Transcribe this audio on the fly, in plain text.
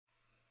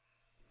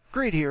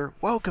Great here.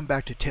 Welcome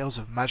back to Tales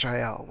of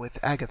Maj'Eyal with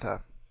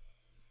Agetha.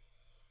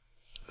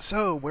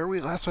 So, where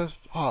we last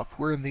left off,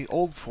 we're in the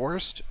Old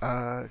Forest,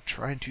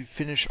 trying to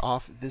finish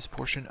off this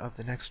portion of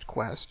the next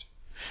quest.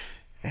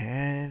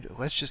 And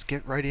let's just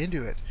get right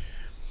into it.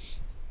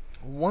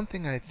 One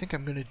thing I think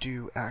I'm going to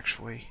do,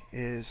 actually,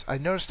 is I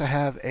noticed I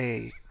have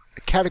a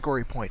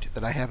category point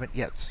that I haven't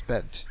yet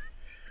spent.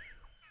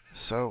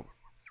 So,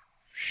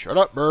 shut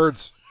up,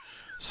 birds!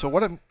 So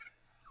what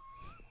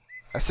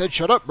I said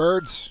shut up,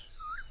 birds!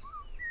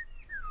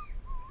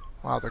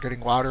 Wow, they're getting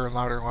louder and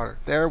louder and louder.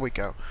 There we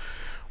go.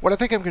 What I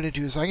think I'm going to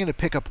do is I'm going to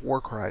pick up war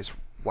cries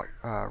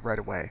right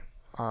away.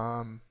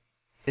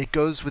 It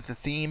goes with the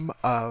theme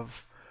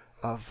of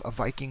a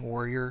Viking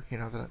warrior, you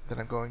know, that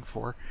I'm going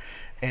for,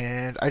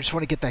 and I just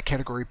want to get that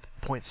category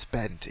point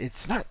spent.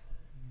 It's not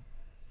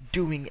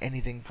doing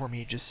anything for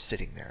me, just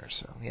sitting there.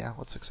 So yeah,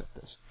 let's accept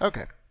this.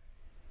 Okay.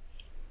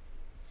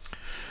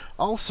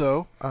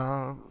 Also,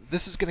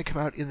 this is going to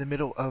come out in the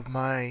middle of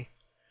my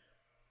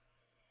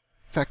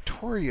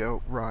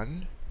Factorio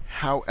run.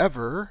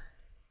 However,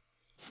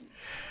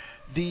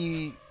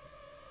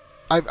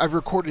 I've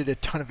recorded a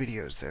ton of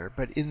videos there,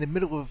 but in the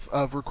middle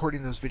of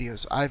recording those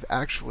videos, I've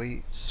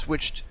actually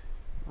switched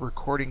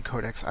recording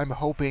codecs. I'm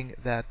hoping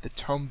that the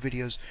Tome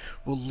videos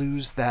will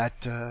lose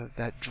that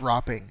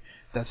dropping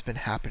that's been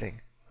happening.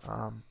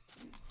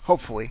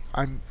 Hopefully.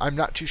 I'm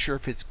not too sure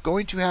if it's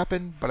going to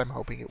happen, but I'm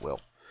hoping it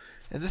will.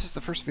 And this is the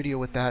first video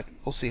with that.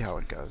 We'll see how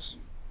it goes.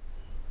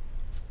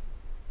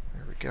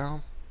 There we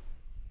go.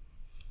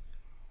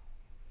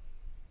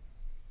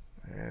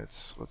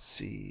 Let's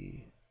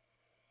see.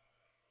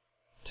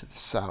 To the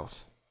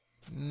south.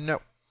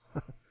 No.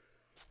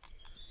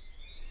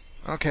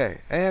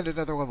 Okay, and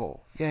another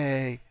level.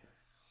 Yay.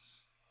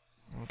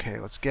 Okay,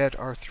 let's get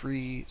our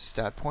 3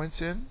 stat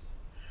points in.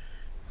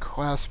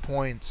 Class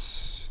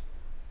points.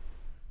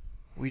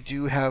 We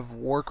do have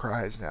war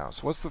cries now.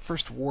 So what's the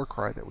first war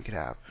cry that we could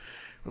have?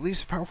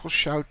 Release a powerful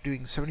shout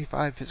doing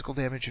 75 physical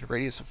damage in a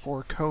radius of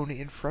 4 cone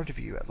in front of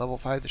you. At level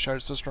 5, the shout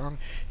is so strong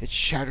it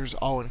shatters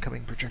all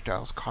incoming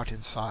projectiles caught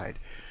inside.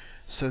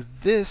 So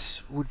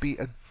this would be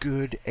a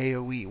good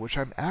AoE, which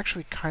I'm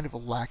actually kind of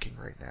lacking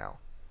right now.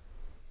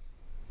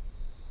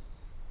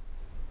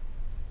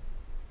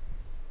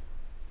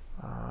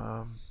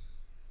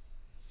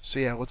 So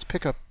yeah, let's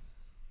pick up...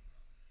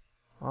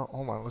 Oh,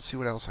 hold on, let's see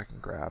what else I can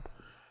grab.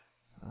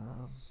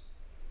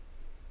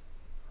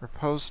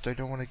 Riposte, I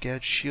don't want to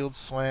get. Shield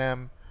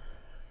Slam.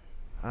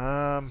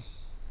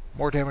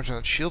 More damage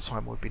on Shield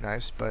Slam would be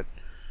nice, but...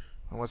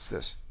 What's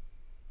this?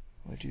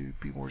 Would you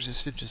be more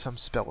resistant to some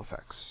spell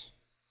effects?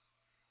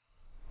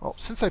 Well,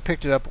 since I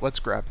picked it up, let's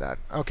grab that.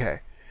 Okay.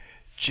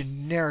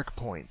 Generic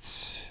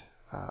points.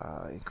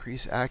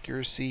 Increase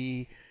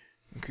accuracy.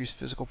 Increase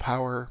physical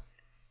power.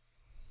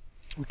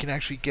 We can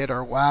actually get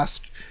our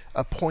last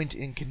point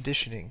in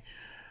conditioning.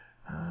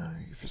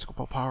 Your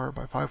physical power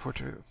by 5 for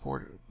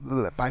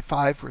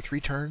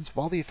 3 turns.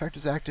 While the effect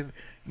is active,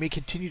 you may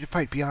continue to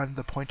fight beyond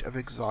the point of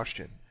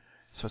exhaustion.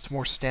 So it's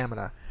more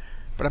stamina.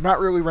 But I'm not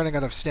really running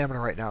out of stamina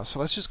right now, so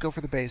let's just go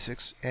for the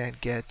basics and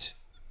get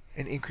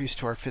an increase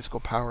to our physical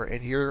power.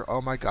 And here,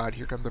 oh my god,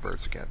 here come the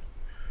birds again.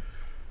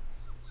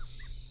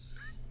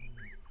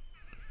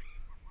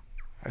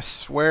 I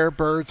swear,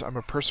 birds, I'm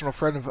a personal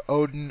friend of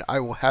Odin. I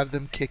will have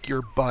them kick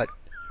your butt.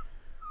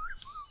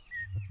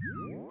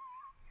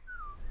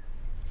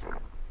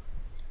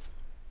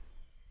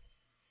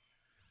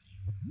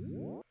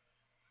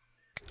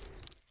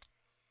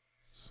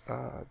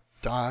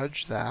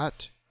 Dodge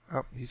that.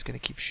 Oh, he's going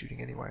to keep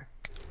shooting anyway.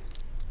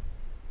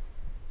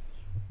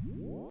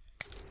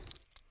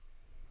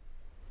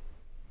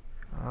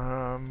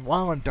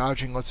 While I'm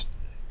dodging, let's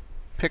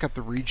pick up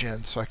the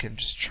regen so I can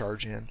just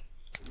charge in.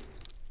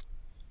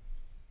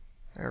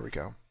 There we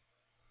go.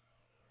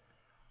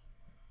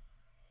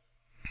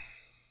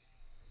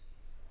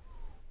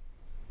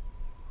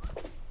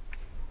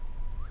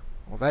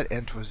 Well, that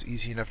Ent was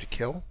easy enough to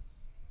kill.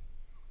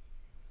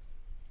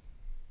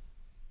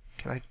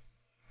 Can I...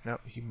 No,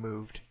 he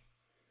moved.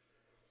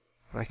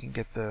 But I can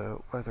get the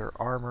leather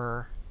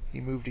armor.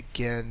 He moved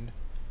again.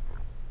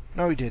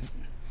 No, he didn't.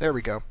 There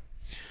we go.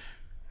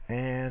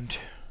 And...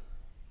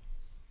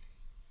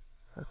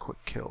 a quick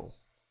kill.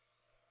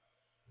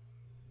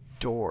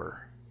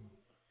 Door.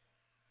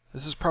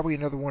 This is probably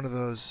another one of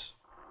those...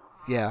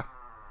 Yeah.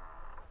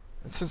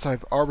 And since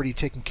I've already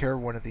taken care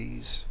of one of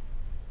these...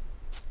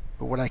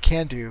 But what I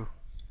can do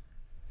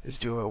is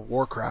do a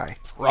war cry.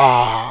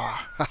 Rah!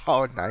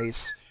 Oh,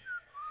 nice.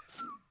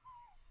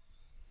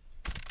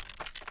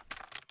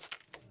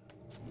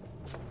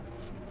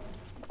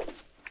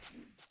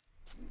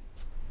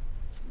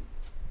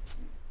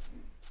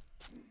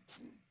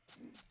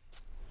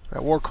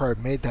 That war cry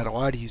made that a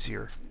lot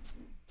easier.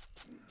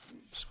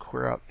 Just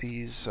clear out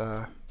these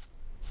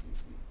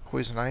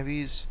poison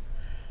ivies.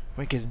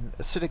 We get an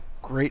acidic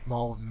Great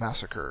Maul of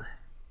Massacre.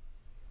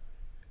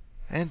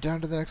 And down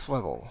to the next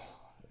level.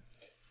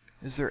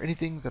 Is there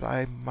anything that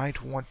I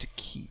might want to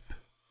keep?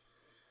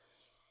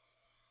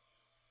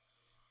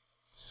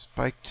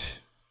 Spiked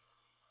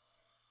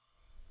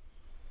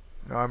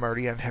No, I'm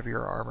already on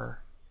heavier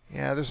armor.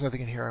 Yeah, there's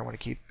nothing in here I want to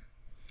keep.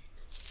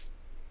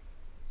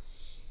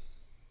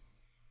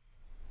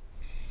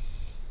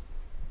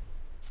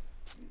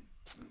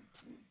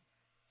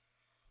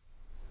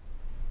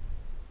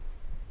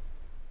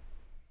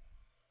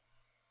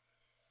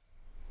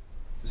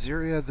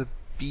 Zeria the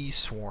bee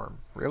swarm.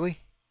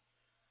 Really?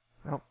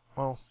 Oh,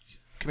 well,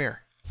 come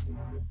here.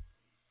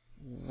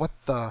 What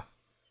the?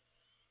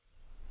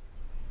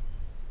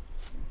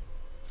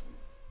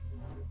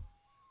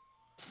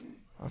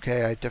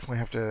 Okay, I definitely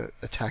have to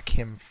attack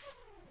him.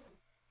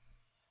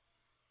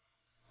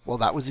 Well,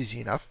 that was easy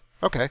enough.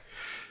 Okay,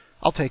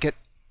 I'll take it.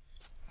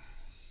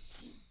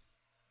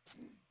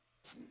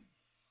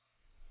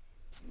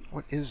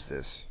 What is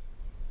this?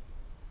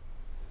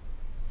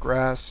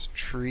 Grass,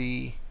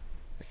 tree.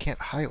 I can't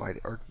highlight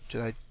it, or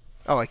did I?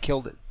 Oh, I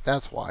killed it.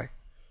 That's why.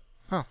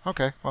 Oh,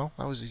 okay. Well,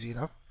 that was easy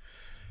enough.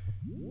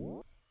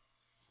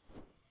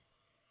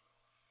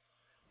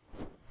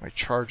 My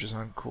charge is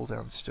on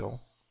cooldown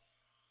still.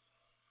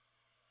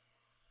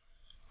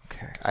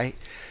 Okay,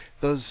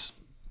 those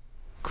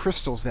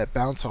crystals that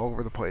bounce all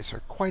over the place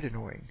are quite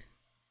annoying.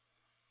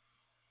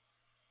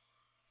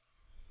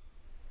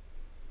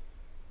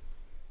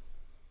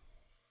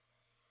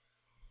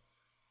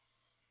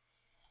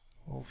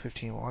 Well,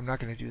 15. Well, I'm not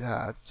going to do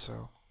that,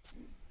 so.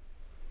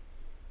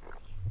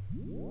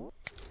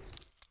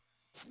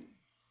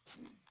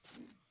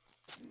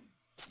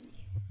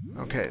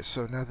 Okay,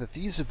 so now that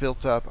these have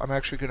built up, I'm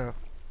actually going to...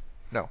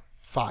 No,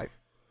 5.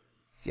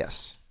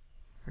 Yes.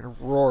 I'm going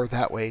to roar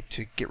that way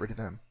to get rid of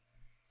them.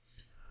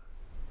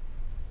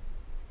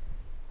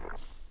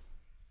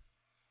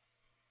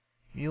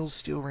 Mule's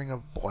Steel Ring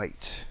of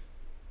Blight.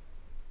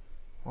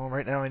 Well,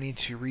 right now I need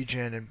to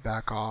regen and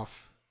back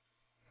off.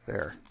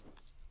 There.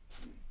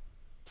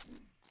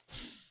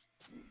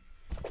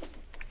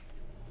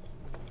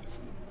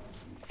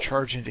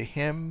 Charge into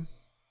him.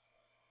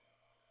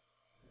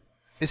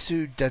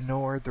 Isu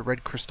Danor, the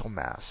Red Crystal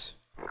Mass.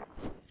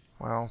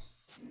 Well,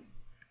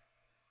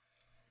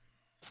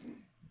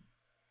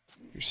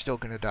 you're still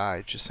gonna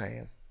die, just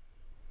saying.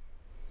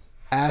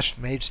 Ash,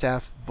 Mage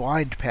Staff,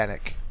 Blind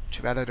Panic.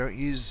 Too bad I don't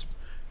use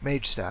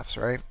Mage Staffs,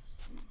 right?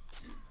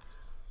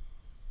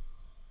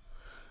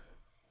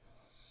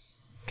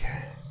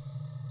 Okay.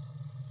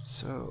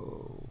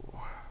 So,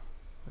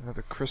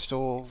 another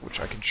crystal, which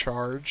I can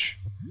charge.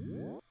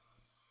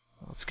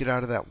 Let's get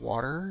out of that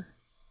water.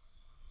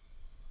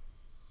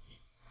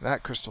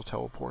 That crystal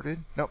teleported.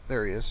 Nope,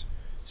 there he is.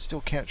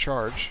 Still can't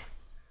charge.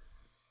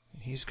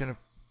 He's gonna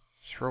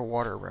throw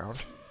water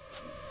around.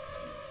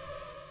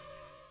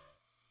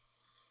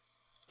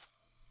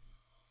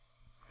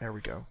 There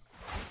we go.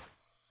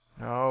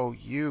 No,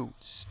 you!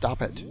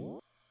 Stop it!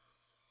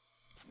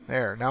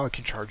 There, now I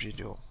can charge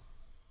into him.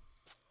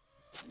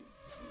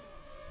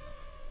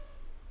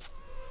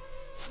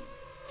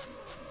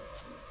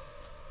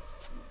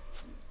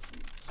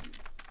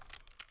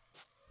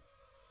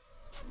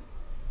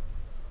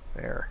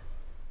 There.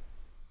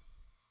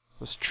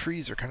 Those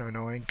trees are kind of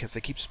annoying because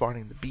they keep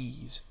spawning the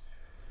bees.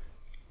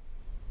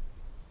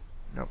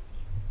 Nope.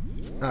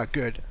 Ah,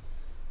 good.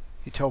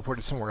 He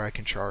teleported somewhere I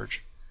can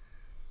charge.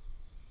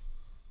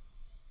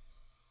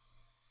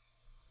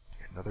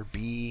 Another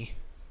bee.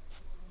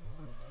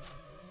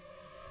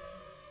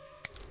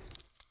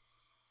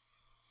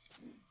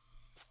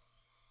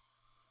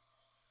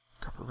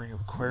 Copper Ring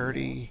of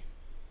Clarity.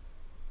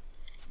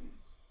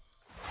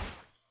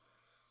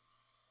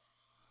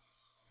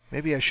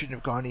 Maybe I shouldn't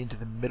have gone into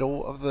the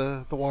middle of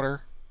the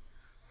water.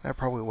 That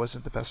probably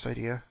wasn't the best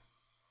idea.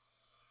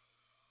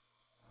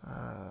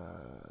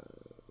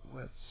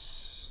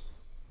 Let's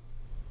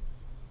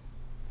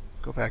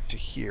go back to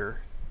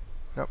here.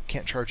 Nope,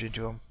 can't charge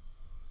into him.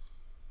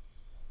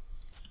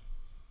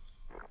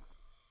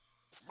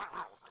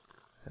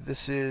 And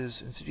this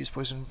is Insidious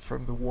Poison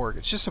from the Warg.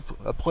 It's just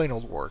a plain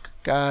old Warg.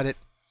 Got it.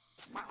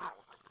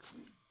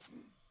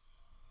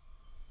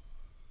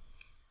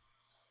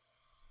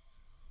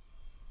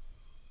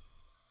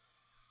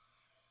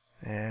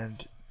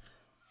 And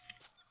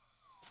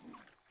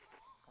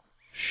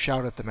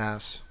shout at the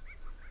mass.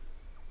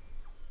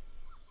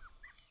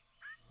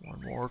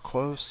 One more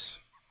close.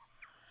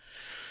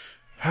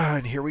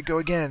 And here we go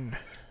again.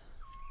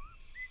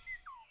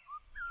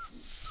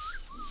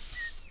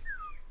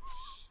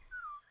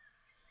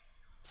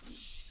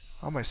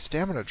 Oh, my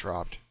stamina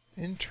dropped.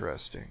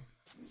 Interesting.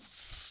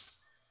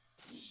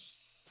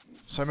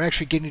 So I'm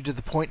actually getting to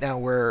the point now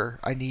where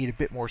I need a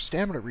bit more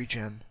stamina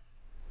regen.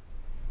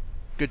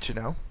 Good to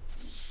know.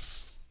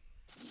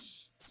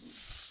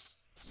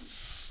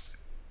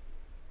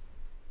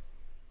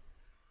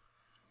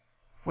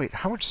 Wait,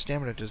 how much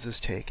stamina does this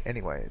take?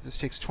 Anyway, this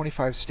takes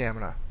 25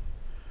 stamina.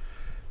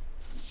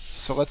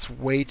 So let's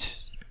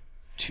wait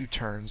 2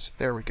 turns.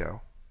 There we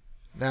go.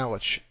 Now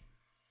let's...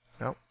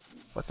 Nope.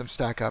 Let them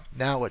stack up.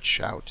 Now let's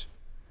shout.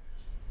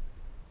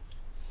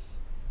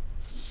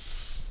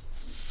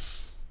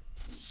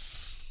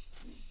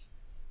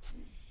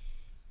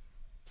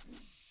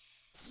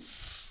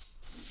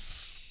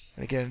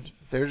 And again,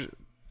 they're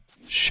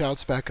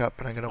shouts back up,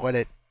 and I'm going to let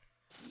it...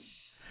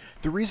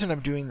 The reason I'm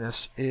doing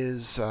this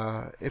is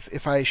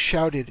if I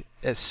shouted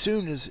as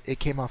soon as it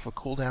came off a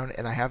cooldown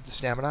and I have the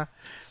stamina,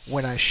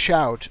 when I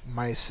shout,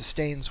 my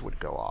sustains would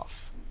go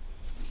off,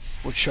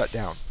 would shut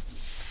down.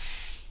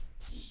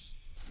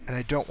 And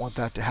I don't want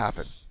that to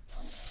happen.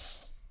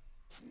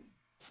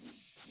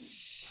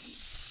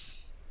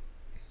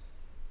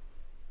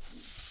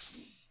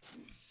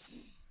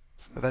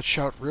 But that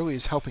shout really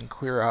is helping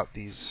clear out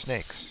these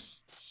snakes.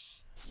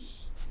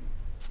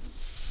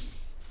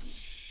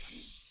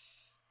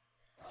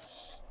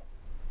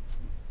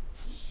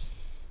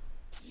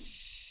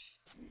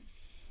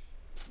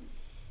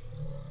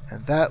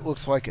 And that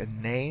looks like a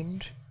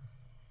named...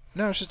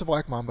 No, it's just a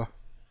black mamba.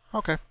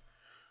 Okay.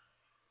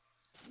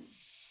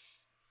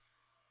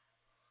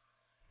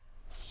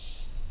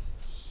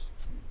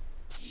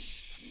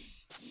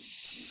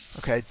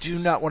 Okay, I do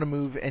not want to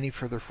move any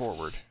further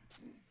forward.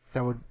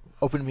 That would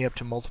open me up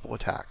to multiple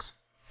attacks.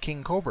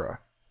 King Cobra.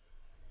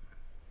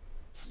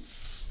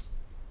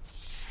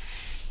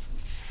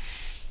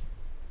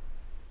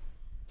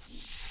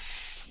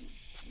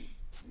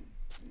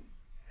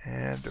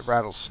 And a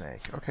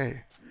rattlesnake.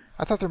 Okay.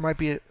 I thought there might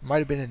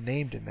have been a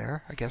named in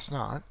there. I guess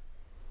not.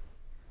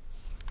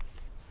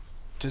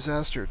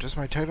 Disaster. Does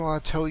my title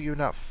not tell you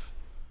enough?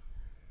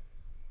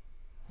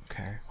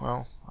 Okay,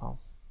 well, I'll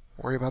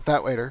worry about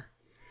that later.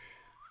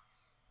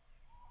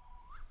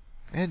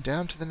 And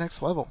down to the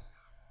next level.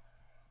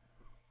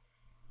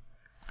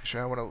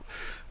 Actually, I want to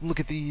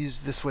look at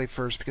these this way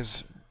first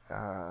because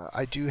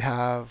I do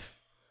have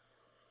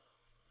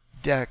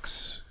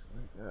decks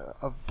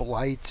of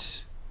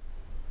Blight.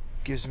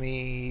 Gives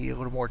me a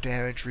little more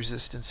damage,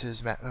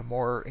 resistances,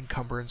 more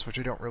encumbrance, which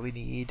I don't really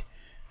need.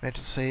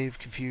 Mental save,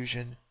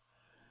 confusion.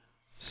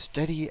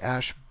 Steady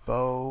ash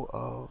bow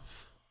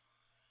of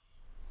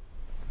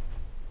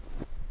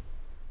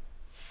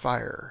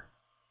fire.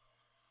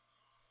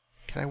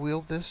 Can I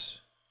wield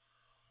this?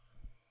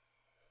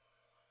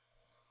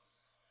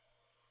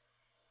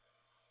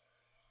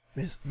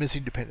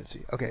 Missing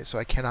dependency. Okay, so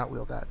I cannot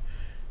wield that.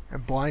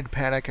 And blind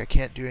panic, I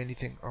can't do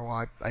anything. Or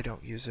well, I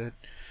don't use it.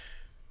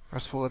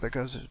 Restful Leather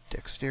goes to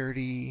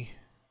dexterity.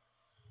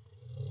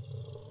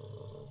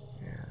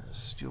 Yeah,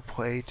 steel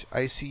plate.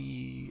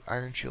 Icy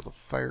iron shield of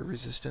fire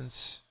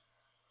resistance.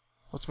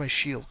 What's my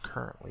shield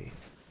currently?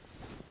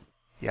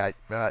 Yeah,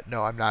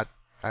 no, I'm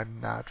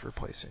not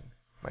replacing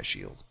my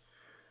shield.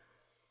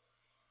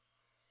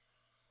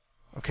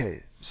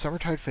 Okay,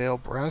 Summertide Veil,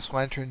 Brass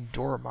Lantern,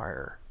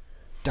 Dowermire.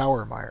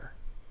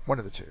 One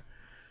of the two.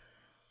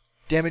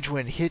 Damage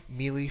when hit,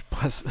 melee,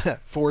 plus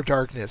 4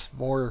 darkness,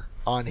 more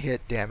on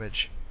hit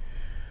damage.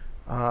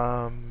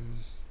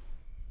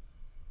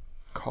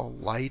 Call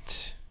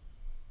light.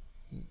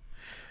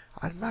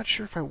 I'm not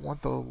sure if I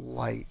want the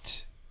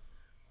light.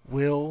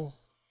 Will,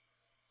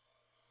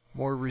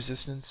 more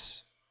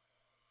resistance,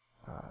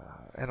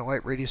 and a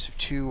light radius of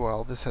 2,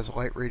 while this has a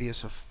light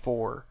radius of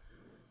 4.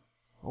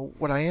 Well,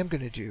 what I am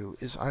going to do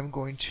is I'm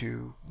going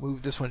to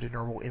move this one to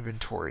normal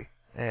inventory,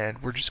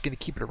 and we're just going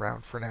to keep it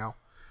around for now.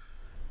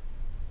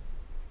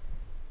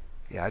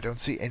 Yeah, I don't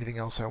see anything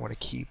else I want to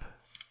keep.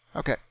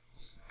 Okay,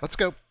 let's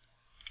go.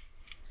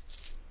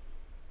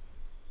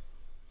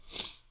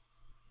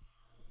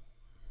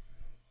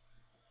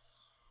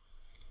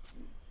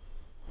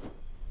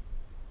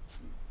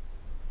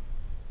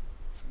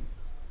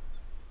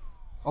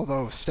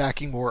 Although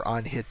stacking more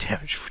on hit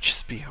damage would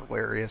just be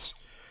hilarious.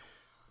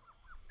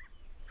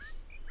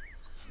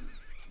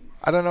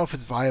 I don't know if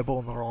it's viable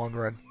in the long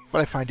run,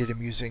 but I find it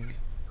amusing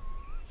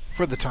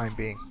for the time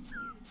being.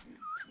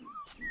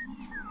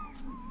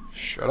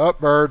 Shut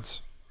up,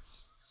 birds.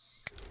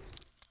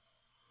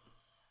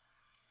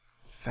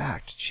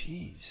 Fact,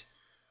 jeez.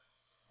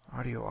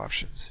 Audio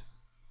options.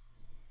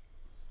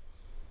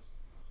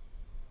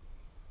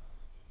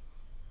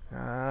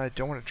 I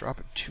don't want to drop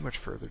it too much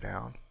further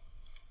down.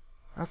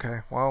 Okay,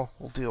 well,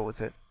 we'll deal with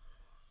it.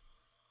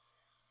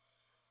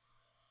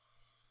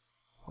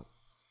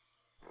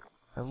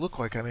 I look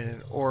like I'm in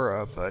an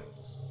aura, but...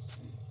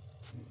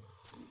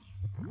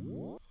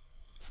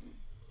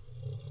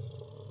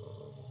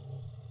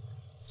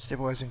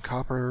 Stabilizing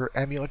copper,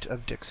 amulet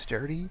of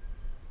dexterity.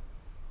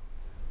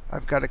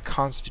 I've got a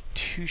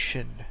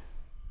constitution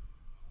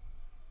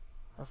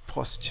of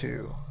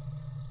 +2.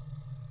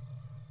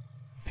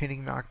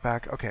 Painting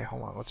knockback. Okay,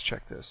 hold on, let's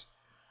check this.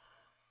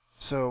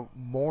 So,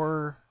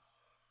 more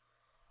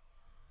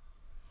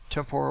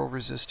temporal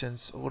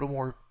resistance, a little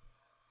more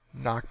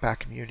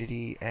knockback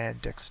immunity,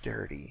 and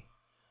dexterity.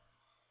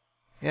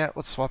 Yeah,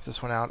 let's swap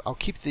this one out. I'll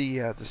keep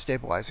the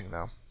stabilizing,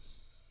 though.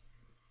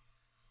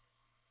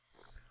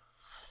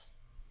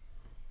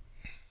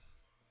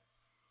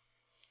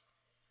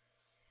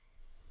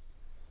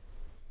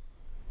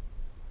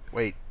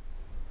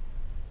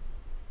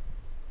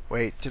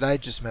 Wait, did I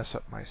just mess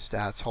up my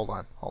stats? Hold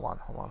on.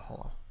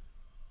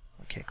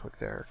 I can't click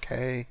there.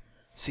 Okay.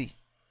 C.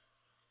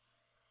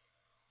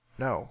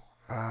 No.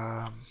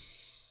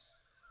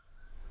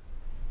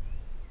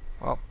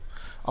 Well,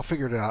 I'll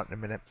figure it out in a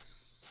minute.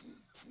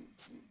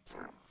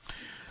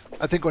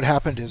 I think what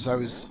happened is I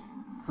was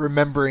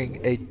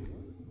remembering a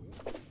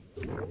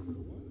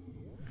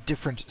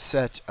different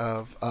set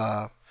of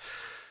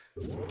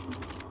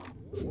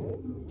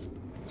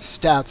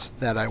stats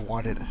that I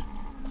wanted.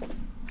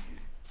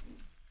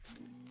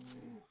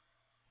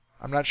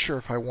 I'm not sure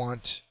if I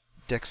want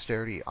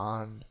dexterity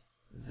on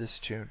this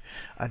tune.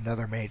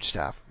 Another mage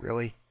staff,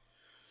 really?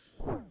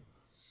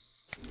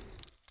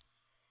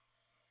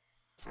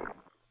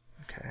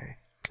 Okay.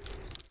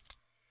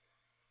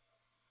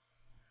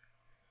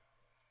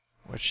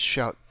 Let's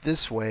shout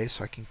this way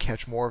so I can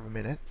catch more of them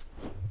in it.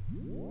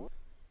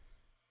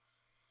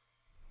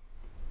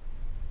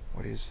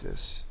 What is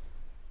this?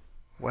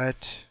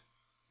 Wet,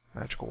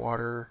 magical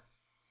water,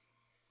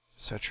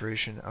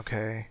 saturation,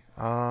 okay.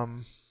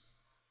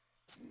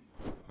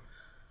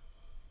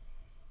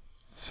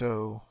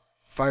 So,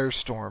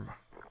 firestorm.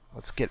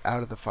 Let's get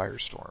out of the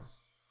firestorm.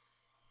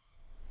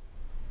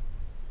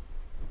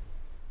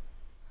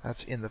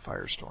 That's in the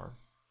firestorm.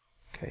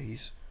 Okay,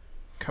 he's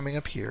coming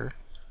up here.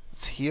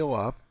 Let's heal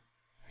up.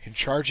 I can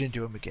charge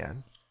into him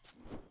again.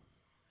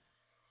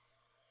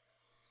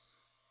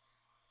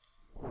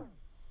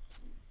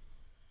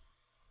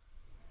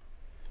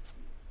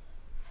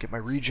 Get my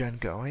regen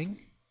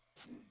going.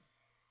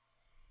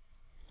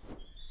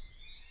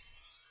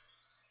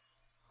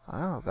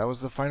 Oh, that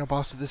was the final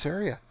boss of this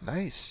area.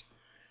 Nice.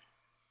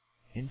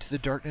 Into the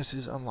darkness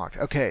is unlocked.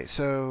 Okay,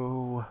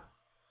 so...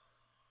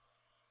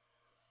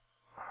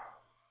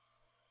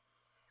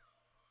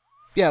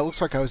 yeah, it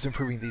looks like I was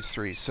improving these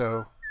three.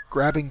 So,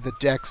 grabbing the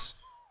Dex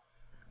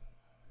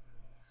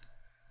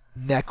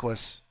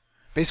necklace.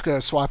 Basically, I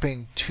was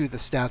swapping to the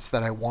stats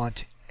that I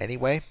want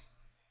anyway,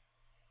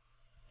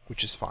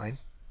 which is fine.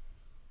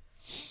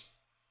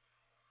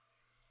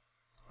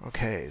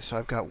 Okay, so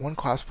I've got 1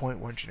 class point,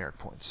 1 generic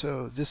point.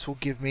 So this will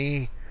give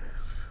me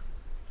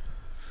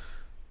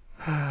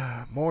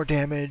more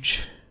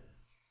damage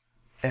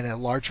and a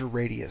larger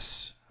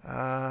radius.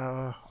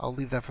 I'll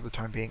leave that for the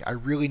time being. I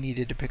really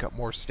needed to pick up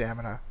more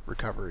stamina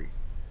recovery.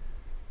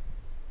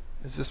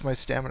 Is this my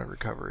stamina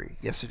recovery?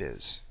 Yes, it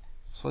is.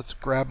 So let's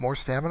grab more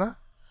stamina.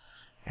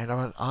 And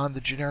on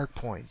the generic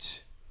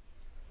point.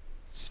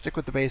 Stick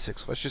with the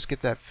basics. Let's just get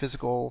that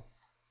physical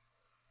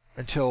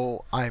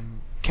until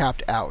I'm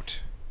capped out.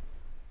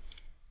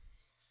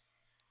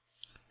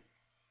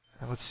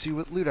 And let's see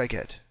what loot I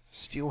get.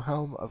 Steel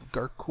Helm of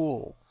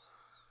Garkul.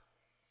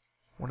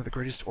 One of the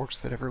greatest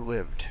orcs that ever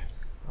lived.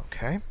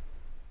 Okay.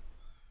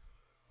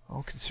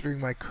 Well,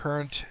 considering my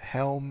current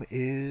helm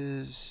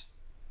is...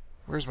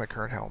 where's my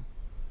current helm?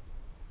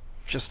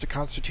 Just a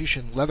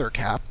Constitution leather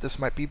cap. This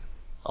might be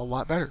a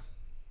lot better.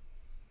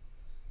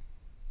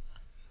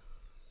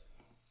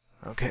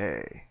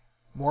 Okay.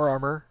 More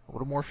armor, a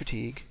little more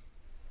fatigue.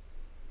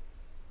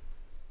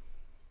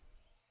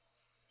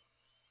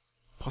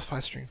 Plus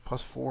 5 strength,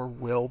 plus 4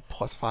 will,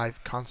 plus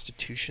 5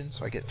 constitution,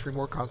 so I get 3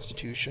 more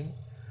constitution.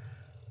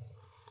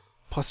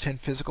 Plus 10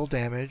 physical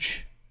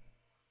damage.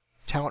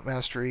 Talent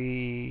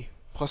mastery,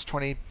 plus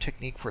 20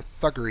 technique for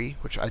thuggery,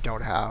 which I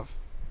don't have.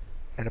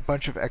 And a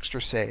bunch of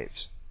extra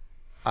saves.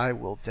 I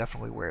will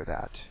definitely wear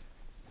that.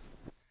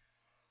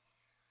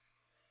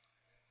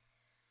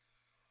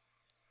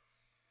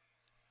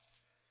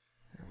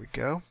 There we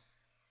go.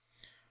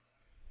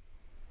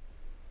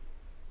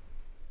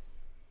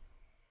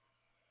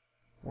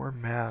 More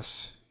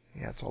mass.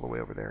 Yeah, it's all the way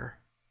over there.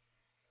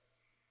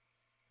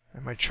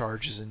 And my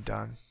charge isn't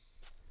done.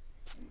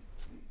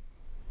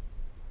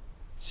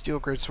 Steel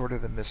Greatsword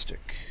of the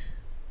Mystic.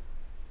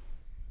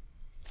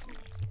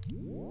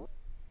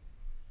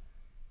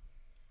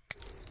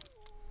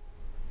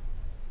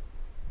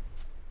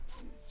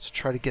 Let's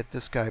try to get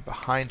this guy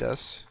behind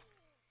us.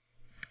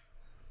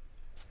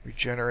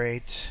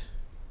 Regenerate.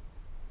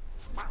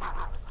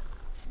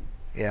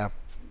 Yeah.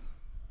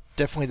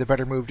 Definitely the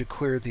better move to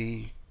clear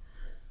the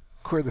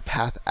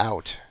path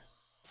out.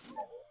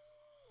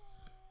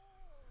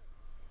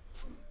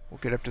 We'll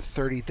get up to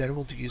 30, then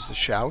we'll use the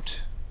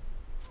shout.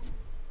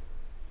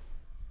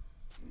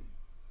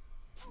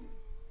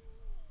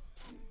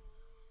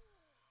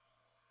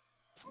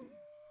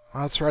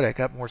 Oh, that's right, I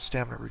got more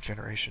stamina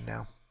regeneration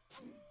now.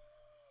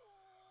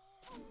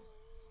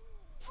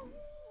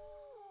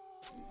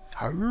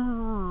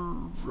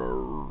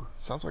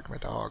 Sounds like my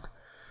dog.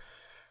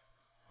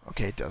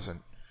 Okay, it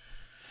doesn't.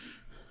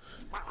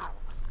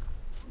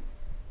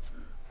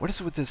 What is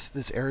it with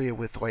this area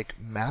with like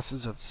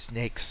masses of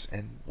snakes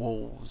and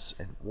wolves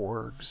and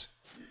wargs?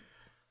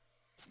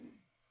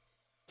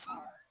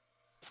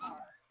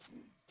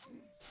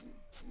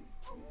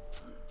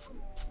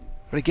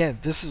 But again,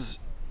 this is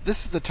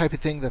the type of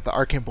thing that the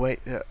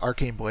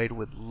Arcane Blade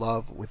would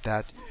love with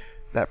that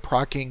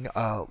proccing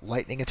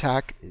lightning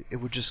attack. It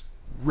would just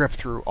rip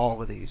through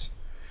all of these.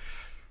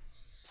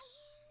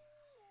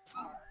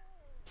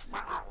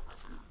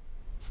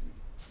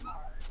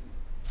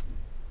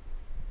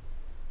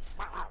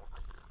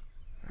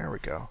 There we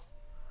go.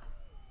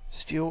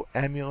 Steel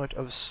Amulet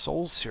of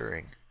Soul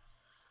Searing.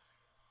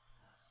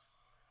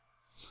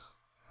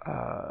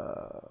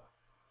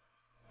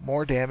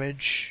 More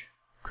damage,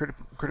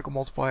 critical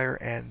multiplier,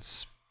 and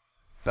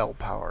spell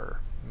power.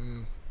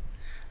 I'm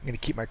going to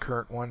keep my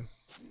current one.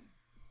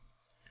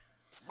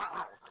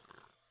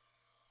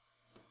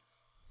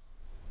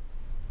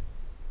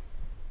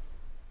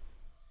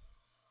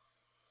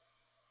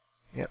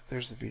 Yep,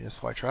 there's the Venus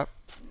flytrap.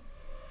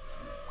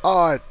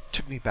 Oh, it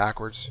took me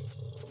backwards.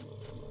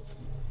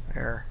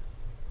 There.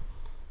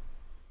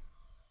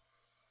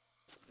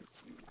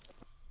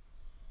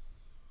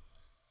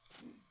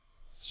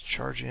 Let's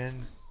charge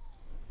in.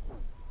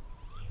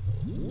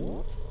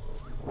 Oh,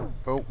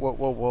 whoa,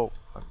 whoa, whoa.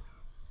 I'm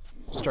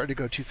starting to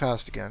go too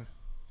fast again.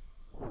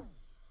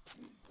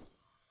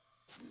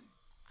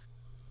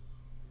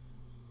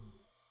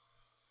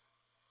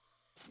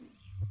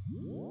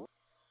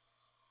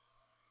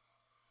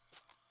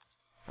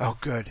 Oh,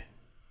 good.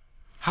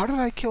 How did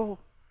I kill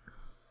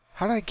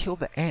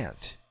the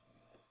ant?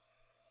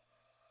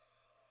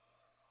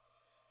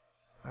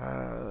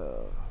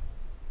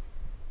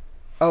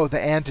 Oh,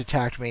 the ant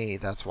attacked me,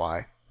 that's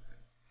why.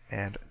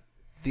 And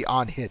the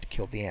on-hit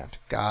killed the ant.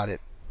 Got it.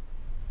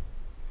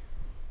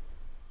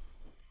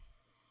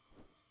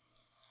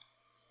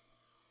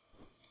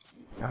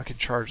 Now I can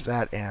charge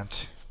that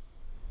ant.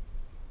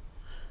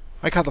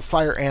 I like how the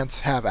fire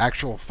ants have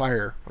actual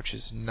fire, which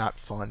is not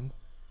fun.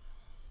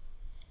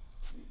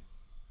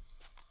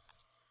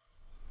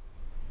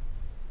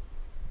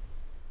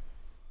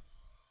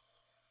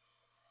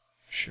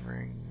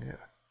 Shimmering.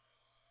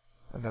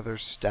 Another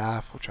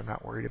staff, which I'm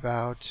not worried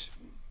about.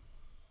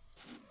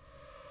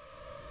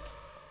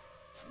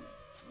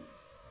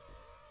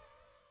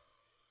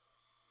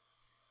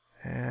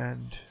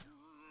 And...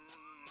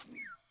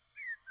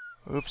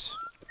 oops.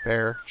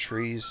 Bear,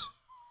 trees,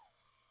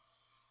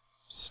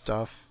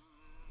 stuff.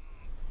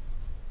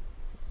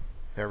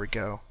 There we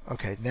go.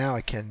 Okay, now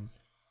I can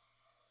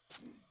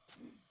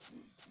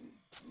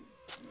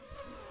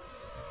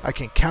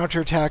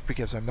counterattack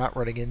because I'm not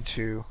running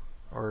into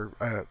or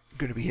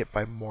going to be hit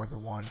by more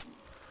than one.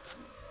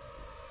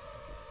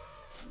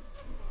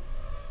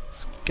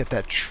 Let's get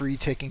that tree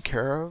taken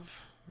care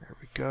of. There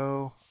we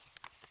go.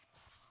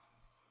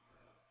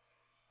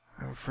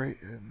 I'm afraid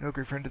no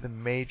great friend of the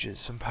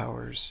mages. Some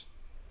powers.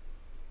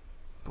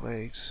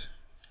 Plagues.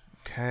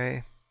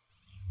 Okay.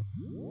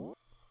 Of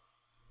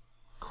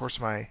course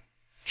my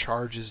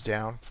charge is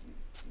down.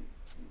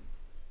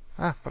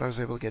 Ah, but I was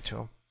able to get to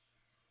him.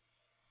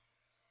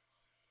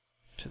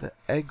 To the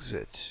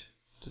exit.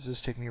 Does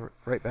this take me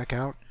right back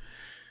out?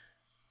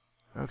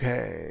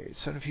 Okay.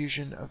 Sun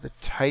Infusion of the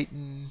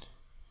Titan.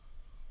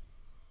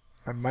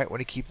 I might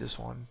want to keep this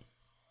one.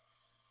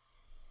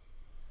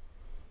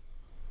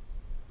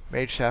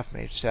 Mage Staff,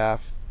 Mage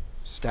Staff,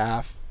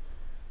 Staff.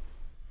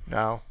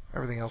 No,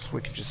 everything else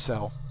we can just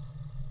sell.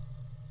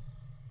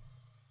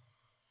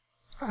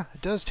 Ah,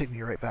 it does take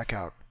me right back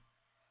out.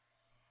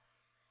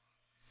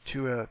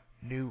 To a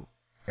new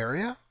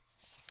area?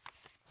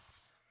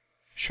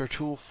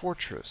 Chartul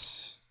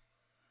Fortress.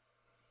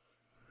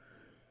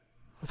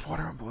 With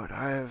water and blood.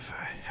 I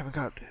haven't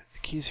got the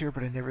keys here,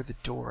 but I never the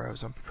door. I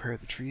was unprepared.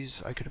 The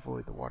trees, I could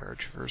avoid the water I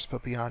traversed,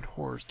 but beyond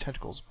horrors,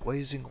 tentacles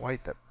blazing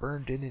white that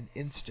burned in an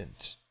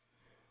instant.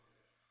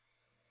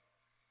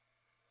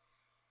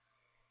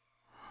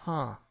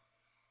 Huh.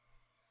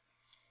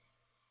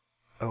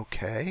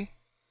 Okay.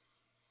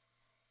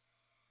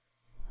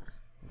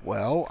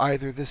 Well,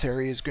 either this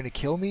area is going to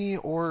kill me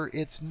or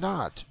it's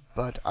not.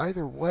 But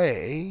either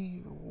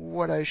way,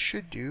 what I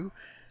should do...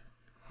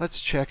 let's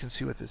check and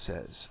see what this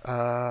says.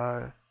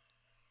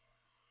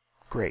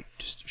 Great,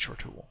 just a short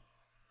tool.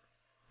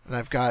 And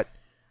I've got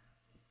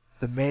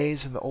the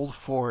maze and the old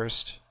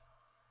forest.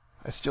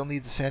 I still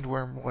need the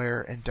sandworm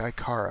lair and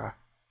Daikara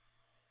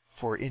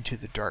for Into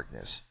the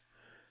Darkness.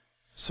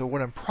 So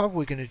what I'm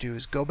probably going to do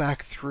is go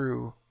back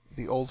through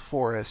the old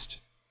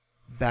forest,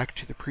 back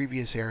to the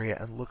previous area,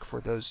 and look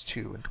for those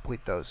two and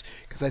complete those.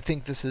 Because I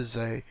think this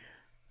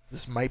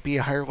might be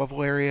a higher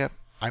level area.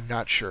 I'm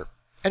not sure.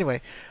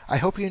 Anyway, I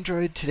hope you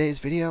enjoyed today's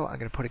video. I'm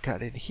going to put a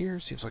cut in here.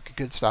 Seems like a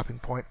good stopping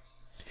point.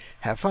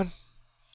 Have fun.